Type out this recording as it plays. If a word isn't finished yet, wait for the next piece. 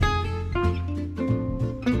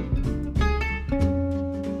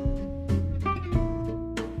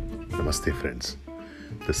Namaste friends.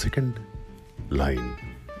 The second line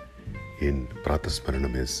in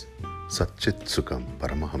Pratasmaranam is Satchit Sukham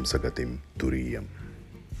Paramahamsagatim Turiyam.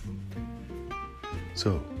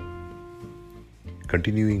 So,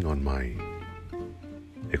 continuing on my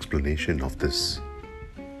explanation of this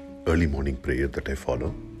early morning prayer that I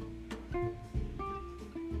follow,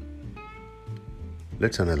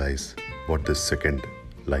 let's analyze what this second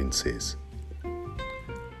line says.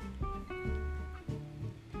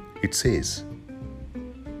 It says,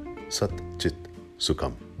 Sat Chit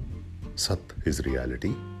Sukham. Sat is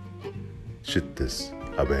reality, Chit is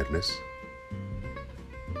awareness,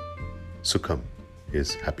 Sukham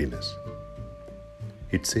is happiness.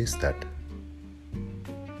 It says that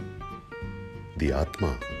the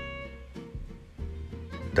Atma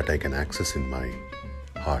that I can access in my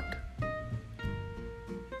heart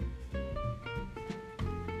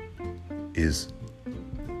is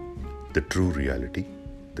the true reality,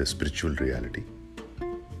 the spiritual reality,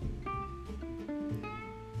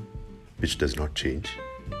 which does not change.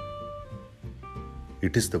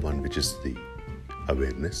 It is the one which is the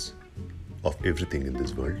awareness of everything in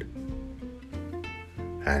this world,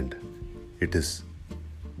 and it is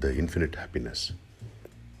the infinite happiness.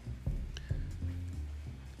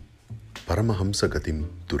 Paramahamsa Gatim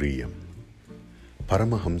Turiyam.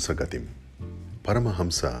 Paramahamsa Gatim.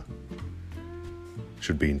 Paramahamsa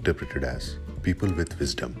should be interpreted as people with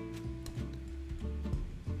wisdom.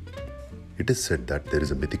 It is said that there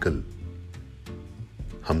is a mythical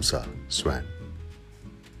Hamsa, swan,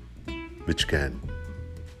 which can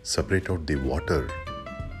separate out the water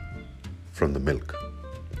from the milk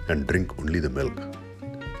and drink only the milk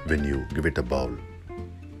when you give it a bowl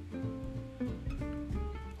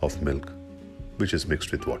of milk which is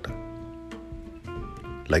mixed with water.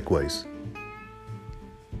 Likewise,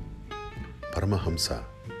 Paramahamsa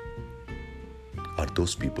are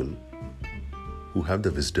those people who have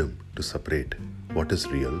the wisdom to separate what is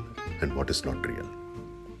real and what is not real.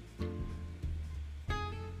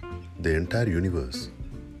 The entire universe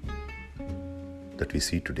that we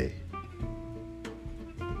see today,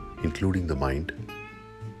 including the mind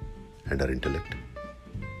and our intellect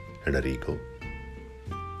and our ego,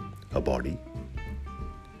 a body,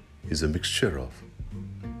 is a mixture of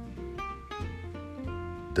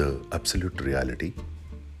the absolute reality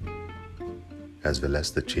as well as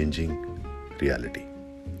the changing reality.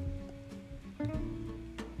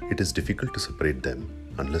 It is difficult to separate them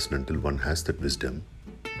unless and until one has that wisdom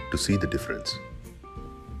to see the difference.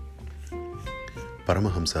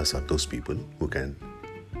 Paramahamsas are those people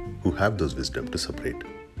who have those wisdom to separate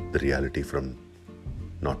the reality from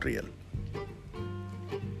not real.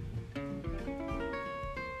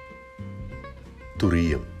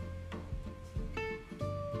 Turiyam.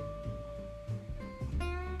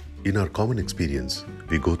 In our common experience,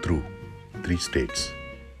 we go through 3 states: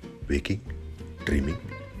 waking, dreaming,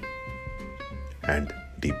 and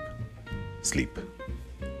deep sleep.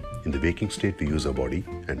 In the waking state, we use our body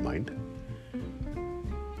and mind.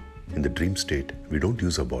 In the dream state, we don't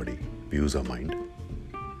use our body, we use our mind.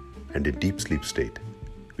 And in deep sleep state,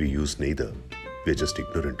 we use neither, we are just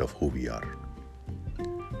ignorant of who we are.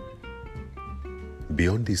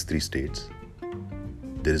 Beyond these 3 states,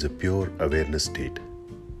 there is a pure awareness state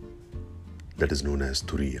that is known as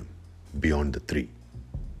Turiyam, beyond the 3.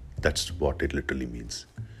 That's what it literally means.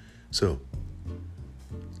 So,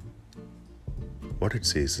 what it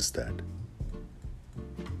says is that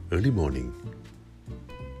early morning,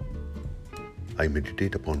 I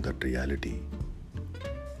meditate upon that reality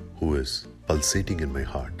who is pulsating in my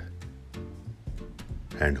heart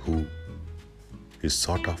and who is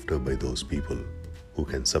sought after by those people who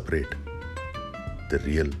can separate the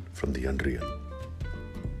real from the unreal.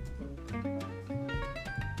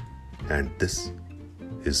 And this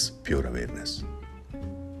is pure awareness.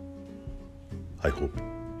 I hope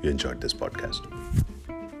you enjoyed this podcast.